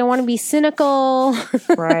I don't want to be cynical.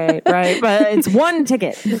 Right. But it's one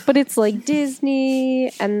ticket. But it's like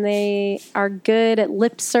Disney, and they are good at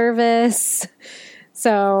lip service.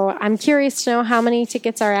 So I'm curious to know how many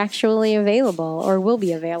tickets are actually available or will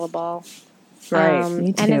be available. Right.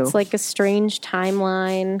 Me too. And it's like a strange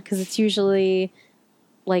timeline because it's usually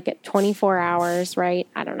like at 24 hours, right?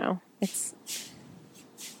 I don't know.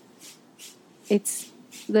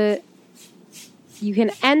 You can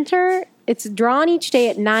enter. It's drawn each day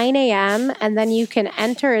at 9 a.m. and then you can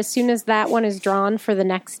enter as soon as that one is drawn for the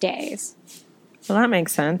next days. Well, that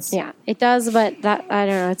makes sense. Yeah, it does, but that, I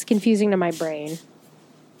don't know, it's confusing to my brain.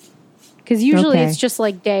 Because usually it's just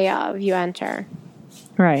like day of, you enter.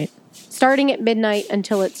 Right. Starting at midnight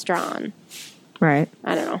until it's drawn. Right.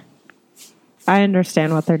 I don't know. I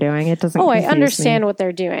understand what they're doing. It doesn't I confuse understand me. what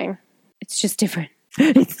they're doing. It's just different.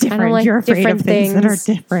 It's different. I don't like You're afraid different of things that are things.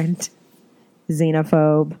 different.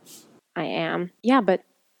 Xenophobe. I am. Yeah, but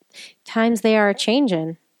times they are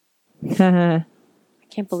changing. I I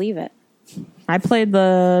can't believe it. played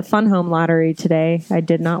the Fun Home Lottery today. I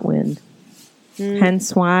did not win.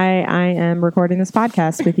 Hence why I am recording this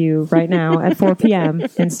podcast with you right now at 4 p.m.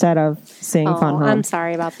 instead of seeing Fun Home. I'm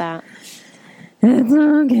sorry about that. It's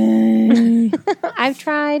okay. I've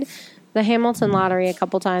tried the Hamilton Lottery a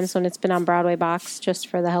couple times when it's been on Broadway Box just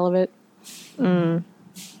for the hell of it.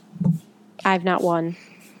 I've not won.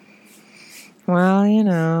 Well,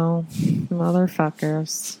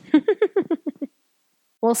 motherfuckers.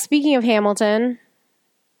 Well, speaking of Hamilton,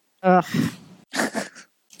 Ugh.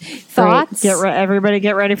 thoughts Great. Everybody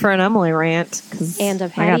get ready for an Emily rant. and a I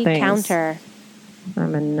got Patty things. counter.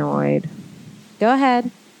 I'm annoyed. Go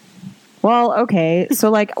ahead. Well, okay.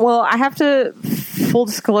 So, I have to, full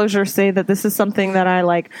disclosure, say that this is something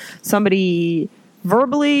that somebody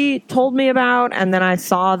verbally told me about, and then I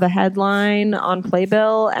saw the headline on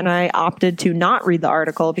Playbill, and I opted to not read the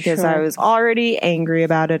article because Sure. I was already angry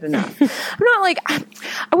about it enough. I'm not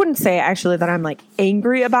I wouldn't say actually that I'm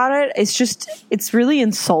angry about it. It's just, it's really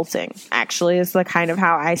insulting, actually, is the kind of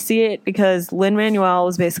how I see it, because Lin-Manuel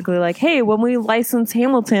was basically like, hey, when we license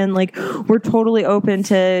Hamilton, we're totally open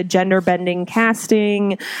to gender bending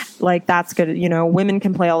casting. That's good. Women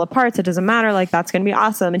can play all the parts. It doesn't matter. That's going to be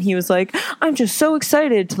awesome. And he was like, I'm just so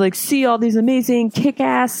excited to see all these amazing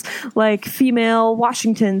kick-ass female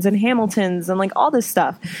Washingtons and Hamiltons and all this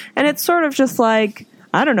stuff. And it's sort of just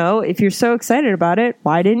I don't know, if you're so excited about it,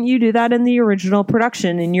 why didn't you do that in the original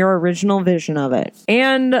production, in your original vision of it?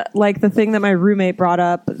 And the thing that my roommate brought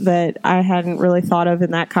up that I hadn't really thought of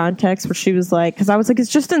in that context, where she was because I was it's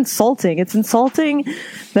just insulting. It's insulting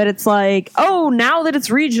that it's oh, now that it's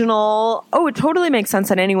regional, oh, it totally makes sense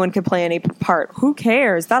that anyone could play any part. Who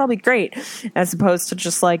cares? That'll be great. As opposed to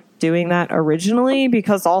just doing that originally,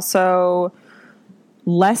 because also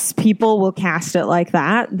less people will cast it like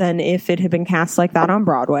that than if it had been cast like that on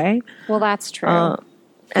Broadway. Well, that's true.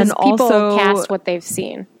 And people also cast what they've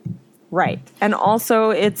seen. Right. And also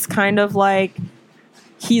it's kind of like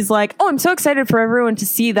he's like, "Oh, I'm so excited for everyone to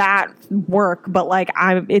see that work, but like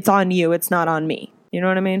it's on you, it's not on me." You know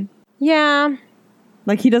what I mean? Yeah.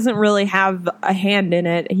 Like he doesn't really have a hand in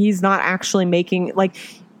it. He's not actually making like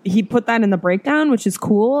he put that in the breakdown, which is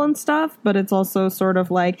cool and stuff, but it's also sort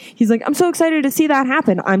of like he's like, "I'm so excited to see that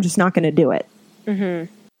happen. I'm just not going to do it."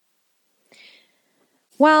 Mm-hmm.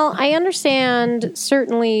 Well, I understand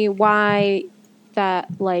certainly why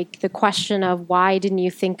that, like, the question of why didn't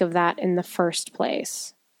you think of that in the first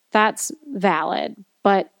place? That's valid,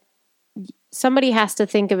 but somebody has to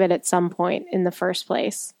think of it at some point in the first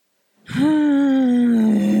place.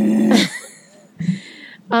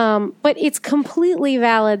 But it's completely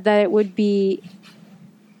valid that it would be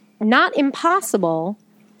not impossible.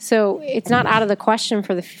 So it's not out of the question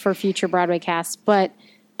for future Broadway casts, but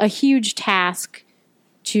a huge task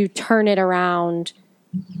to turn it around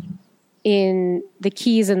in the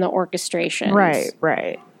keys and the orchestration.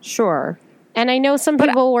 Right. Sure. And I know some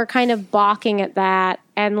people were kind of balking at that,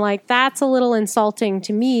 and like that's a little insulting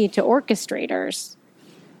to me, to orchestrators.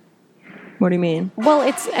 What do you mean? Well,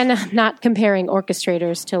 and I'm not comparing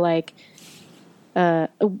orchestrators to like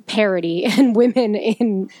parody and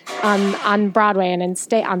women on Broadway and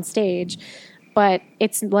on stage, but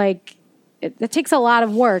it's like it takes a lot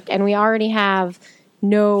of work, and we already have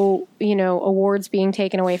no awards being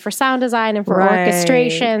taken away for sound design and for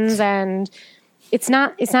orchestrations, and it's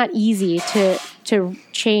not easy to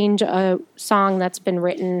change a song that's been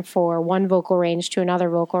written for one vocal range to another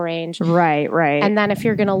vocal range. Right. And then if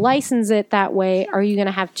you're going to license it that way, are you going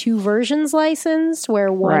to have two versions licensed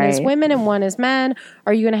where one is women and one is men?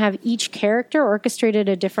 Are you going to have each character orchestrated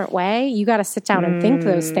a different way? You got to sit down and think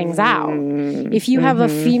those things out. If you have a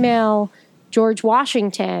female George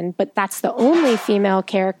Washington, but that's the only female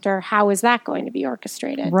character, how is that going to be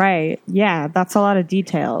orchestrated? Right. Yeah, that's a lot of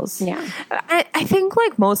details. Yeah. I think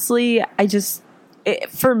like mostly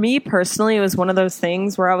for me personally, it was one of those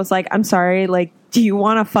things where I was like, I'm sorry, like, do you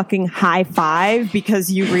want a fucking high five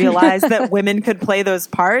because you realized that women could play those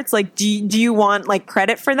parts? Like, do you want like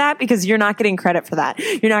credit for that? Because you're not getting credit for that.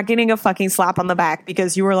 You're not getting a fucking slap on the back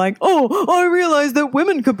because you were like, oh, I realized that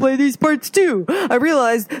women could play these parts too. I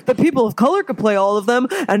realized that people of color could play all of them.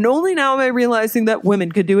 And only now am I realizing that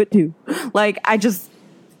women could do it too. Like,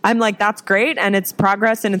 I'm like, that's great, and it's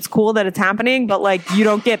progress, and it's cool that it's happening, but, like, you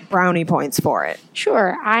don't get brownie points for it.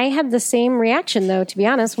 Sure. I had the same reaction, though, to be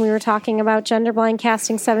honest, when we were talking about gender blind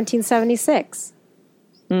casting 1776.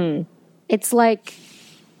 It's like,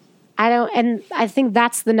 and I think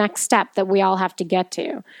that's the next step that we all have to get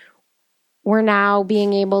to. We're now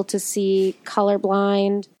being able to see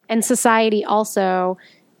colorblind, and society also,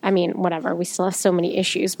 I mean, whatever, we still have so many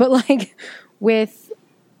issues, but, like, with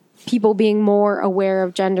people being more aware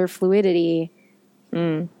of gender fluidity,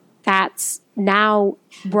 that's now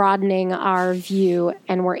broadening our view,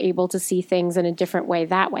 and we're able to see things in a different way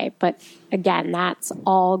that way. But again, that's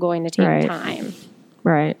all going to take time.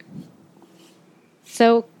 Right.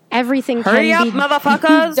 So everything Hurry can up, be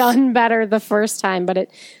motherfuckers! done better the first time, but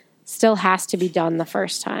it still has to be done the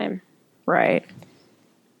first time. Right.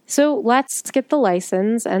 So let's get the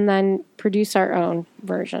license and then produce our own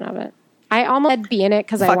version of it. I almost said be in it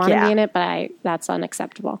because I want to be in it, but that's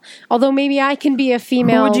unacceptable. Although maybe I can be a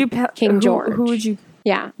female King George. Who would you?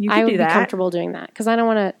 Yeah, I would be comfortable doing that because I don't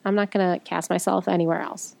want to. I'm not going to cast myself anywhere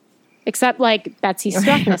else, except like Betsy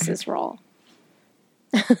Struckness's role.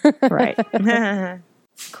 Right.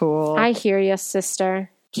 Cool. I hear you,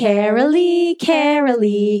 sister. Carolee,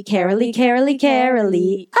 Carolee, Carolee, Carolee,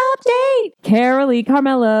 Carolee. Update! Carolee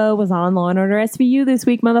Carmelo was on Law & Order SVU this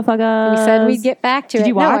week, motherfucker. We said we'd get back to it. Did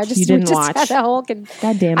you watch? No, you didn't watch. Had a whole God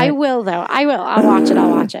damn it. I will, though. I will. I'll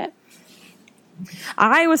watch it.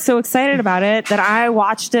 I was so excited about it that I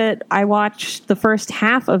watched it. I watched the first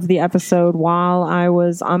half of the episode while I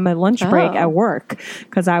was on my lunch break at work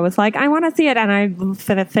because I was like, I want to see it. And I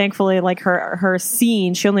thankfully, like her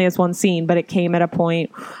scene, she only has one scene, but it came at a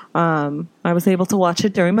point. I was able to watch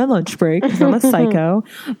it during my lunch break because I'm a psycho.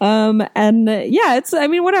 It's, I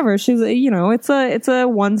mean, whatever. She's, it's a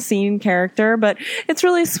one scene character, but it's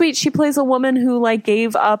really sweet. She plays a woman who like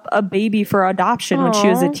gave up a baby for adoption when she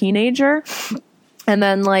was a teenager. And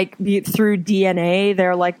then, like, through DNA,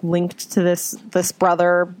 they're like linked to this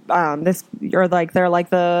brother. They're like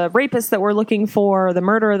the rapist that we're looking for, the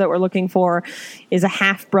murderer that we're looking for, is a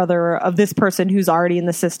half brother of this person who's already in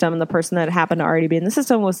the system. And the person that happened to already be in the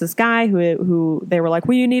system was this guy who they were like,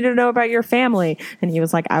 well, you need to know about your family, and he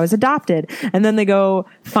was like, I was adopted. And then they go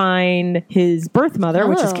find his birth mother,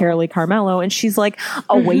 which is Carolee Carmello, and she's like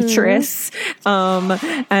a waitress,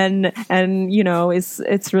 and you know,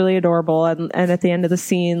 it's really adorable. And at the end of the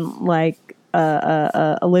scene, like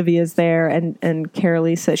Olivia's there, and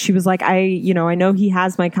Carolee says, she was like, I know he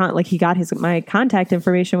has my he got my contact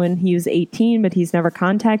information when he was 18, but he's never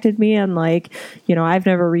contacted me, and like, you know, I've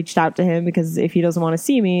never reached out to him because if he doesn't want to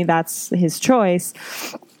see me, that's his choice.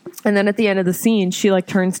 And then at the end of the scene, she like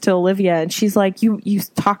turns to Olivia and she's like, you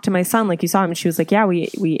talked to my son, like you saw him. And she was like, yeah, we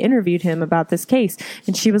interviewed him about this case.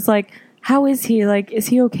 And she was like, how is he? Like, is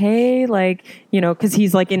he okay? Like, you know, because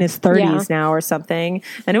he's like in his 30s now or something.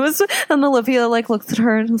 And and Olivia like looked at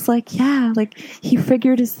her and was like, yeah, like he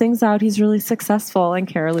figured his things out. He's really successful. And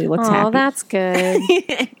Carolee looks happy. Oh, that's good.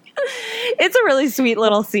 It's a really sweet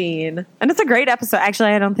little scene. And it's a great episode. Actually,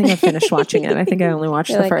 I don't think I finished watching it. I think I only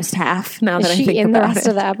watched the first half now that I think about it. Is she in the rest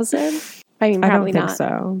of the episode? I mean, probably not. I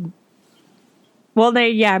don't think so. Well,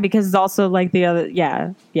 because it's also like the other,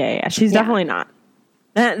 she's definitely not.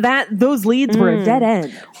 Those leads were a dead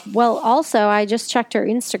end. Well, also, I just checked her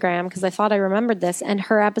Instagram because I thought I remembered this, and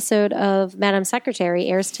her episode of Madam Secretary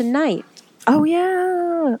airs tonight. Oh,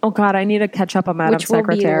 yeah. Oh, God, I need to catch up on Madam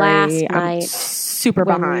Secretary. Which will be last I'm night super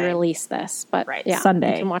when behind. we release this. But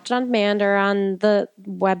Sunday. You can watch it on demand or on the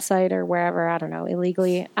website or wherever. I don't know,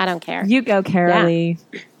 illegally. I don't care. You go, Carolee.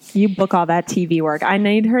 Yeah. You book all that TV work. I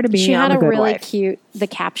need her to be on The Good Wife. She had a really cute, the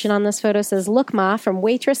caption on this photo says, "Look, Ma, from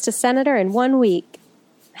waitress to senator in 1 week.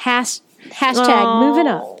 Hashtag moving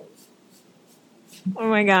up." Oh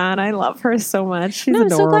my God, I love her so much. She's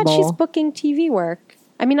adorable. I'm so glad she's booking TV work.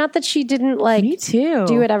 I mean, not that she didn't like Me too.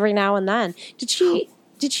 do it every now and then. Did she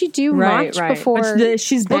do much before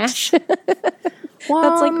she's Smash? Well,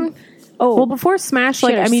 that's like well, before Smash,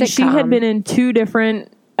 like I mean, she had been in 2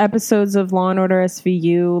 different episodes of Law and Order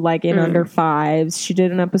SVU, like in Under Fives. She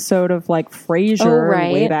did an episode of like Frasier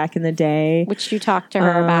way back in the day, which you talked to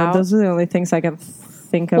her about. Those are the only things I can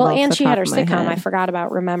think of. Well, and she had her sitcom. I forgot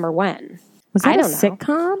about Remember When. Was that a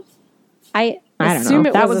sitcom? I don't assume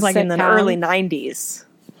know. It that was like sitcom. In the early 90s.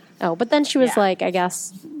 Oh, but then she was like, I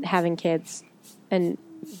guess, having kids and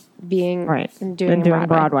being and doing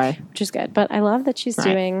Broadway, which is good. But I love that she's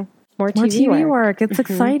doing more TV work. It's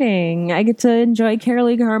exciting. I get to enjoy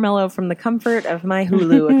Carolee Carmello from the comfort of my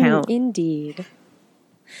Hulu account. Indeed.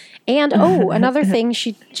 And another thing,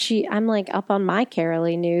 she I'm like up on my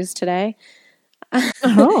Carolee news today.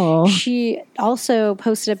 She also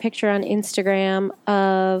posted a picture on Instagram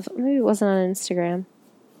of, maybe it wasn't on Instagram,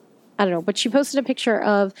 I don't know, but she posted a picture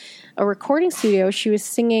of a recording studio. She was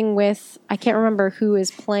singing with, I can't remember who is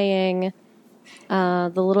playing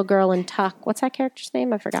the little girl in Tuck. What's that character's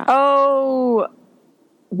name? I forgot. Oh,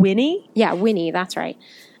 Winnie? Yeah, Winnie, that's right.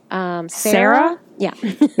 Sarah? Yeah.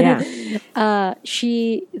 Yeah.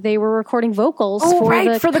 They were recording vocals for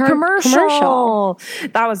the commercial.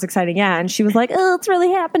 That was exciting. Yeah. And she was like, oh, it's really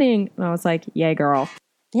happening. And I was like, yay, girl.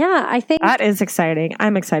 Yeah, I think that is exciting.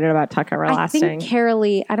 I'm excited about Tuck Everlasting. I think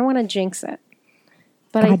Carolee, I don't want to jinx it.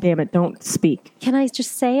 But God damn it, don't speak. Can I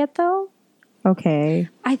just say it though? Okay.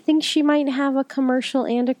 I think she might have a commercial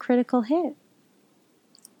and a critical hit.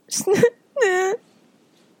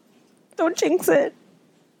 Don't jinx it.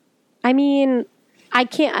 I mean, I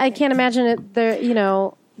can't imagine it.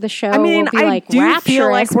 The show. I mean, will be like I do rapturous, feel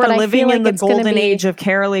like we're living in the golden be... age of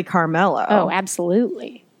Carolee Carmello. Oh,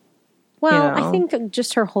 absolutely. Well, I think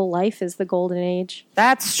just her whole life is the golden age.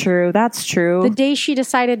 That's true. The day she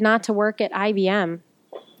decided not to work at IBM.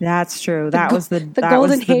 That's true. That was the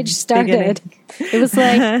golden age started. It was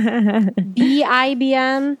like B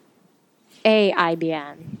IBM, A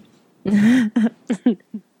IBM.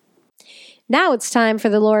 Now it's time for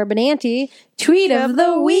the Laura Benanti Tweet of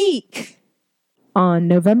the Week. On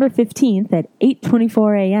November 15th at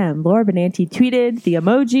 8:24 a.m., Laura Benanti tweeted the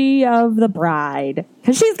emoji of the bride.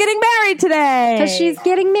 Because she's getting married today. Because she's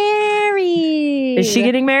getting married. Is she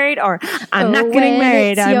getting married? Or I'm not getting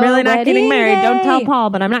married. I'm really not getting married. Day. Don't tell Paul,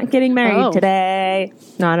 but I'm not getting married today.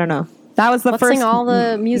 No, I don't know. That was the first. Sing all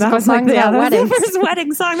the musical songs about weddings. That was the first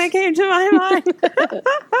wedding song that came to my mind.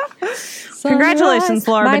 Congratulations,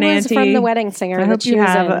 Laura Benanti. Mine was from The Wedding Singer. I hope you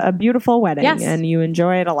have a beautiful wedding and you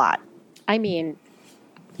enjoy it a lot. I mean,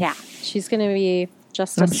 yeah, she's going to be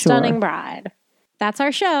just a stunning bride. That's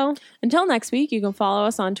our show. Until next week, you can follow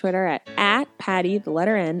us on Twitter at Patty, the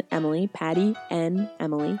letter N, Emily, Patty N,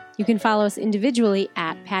 Emily. You can follow us individually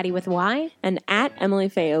at Patty with Y. And at Emily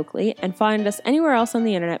Faye Oakley, and find us anywhere else on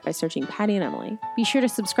the internet by searching Patty and Emily. Be sure to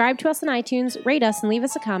subscribe to us on iTunes, rate us, and leave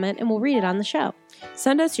us a comment, and we'll read it on the show.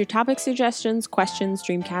 Send us your topic suggestions, questions,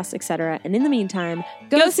 dreamcasts, etc. And in the meantime,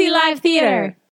 Go see live theater!